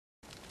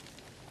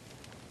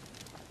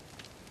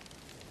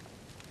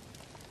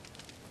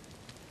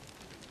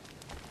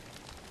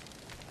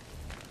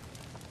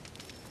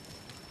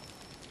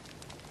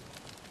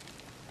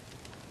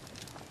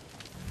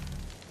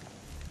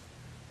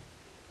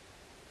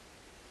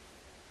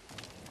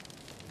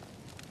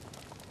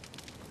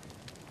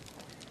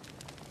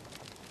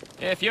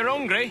If you're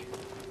hungry,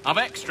 have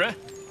extra.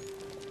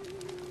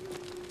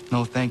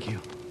 No, thank you.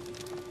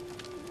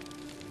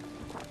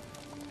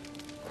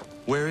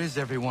 Where is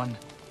everyone?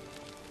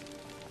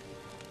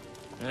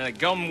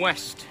 Gone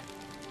west.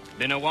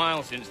 Been a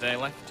while since they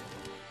left.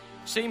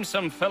 Seems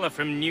some fella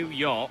from New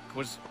York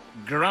was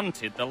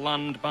granted the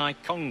land by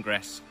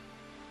Congress.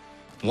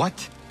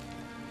 What?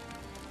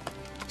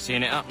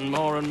 Seen it happen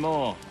more and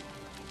more.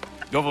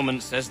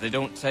 Government says they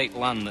don't take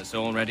land that's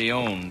already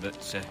owned,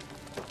 but...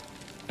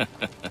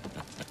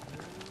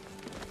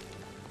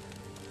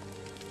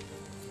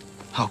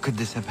 How could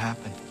this have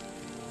happened?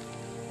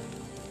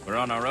 We're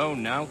on our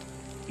own now.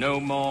 No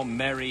more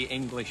merry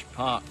English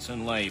parts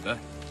and labour.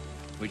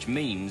 Which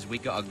means we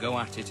gotta go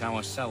at it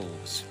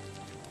ourselves.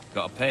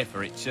 Gotta pay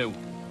for it too.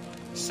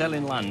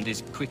 Selling land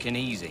is quick and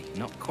easy,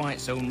 not quite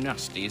so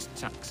nasty as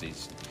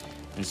taxes.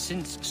 And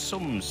since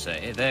some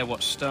say they're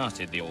what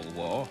started the old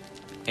war,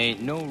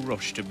 ain't no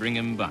rush to bring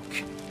 'em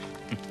back.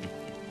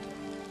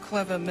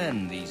 Clever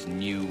men, these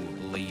new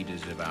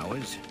leaders of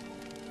ours.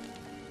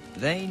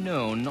 They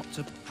know not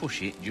to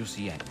push it just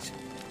yet.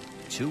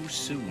 Too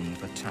soon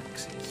for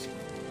taxes.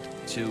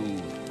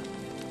 Too...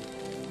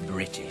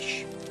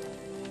 British.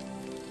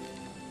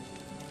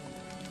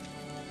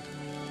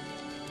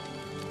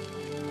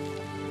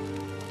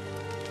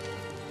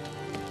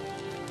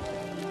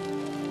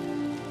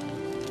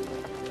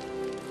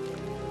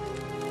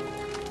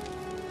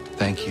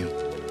 Thank you.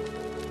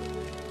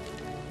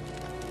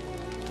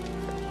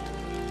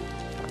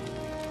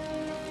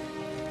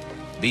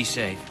 Be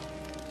safe.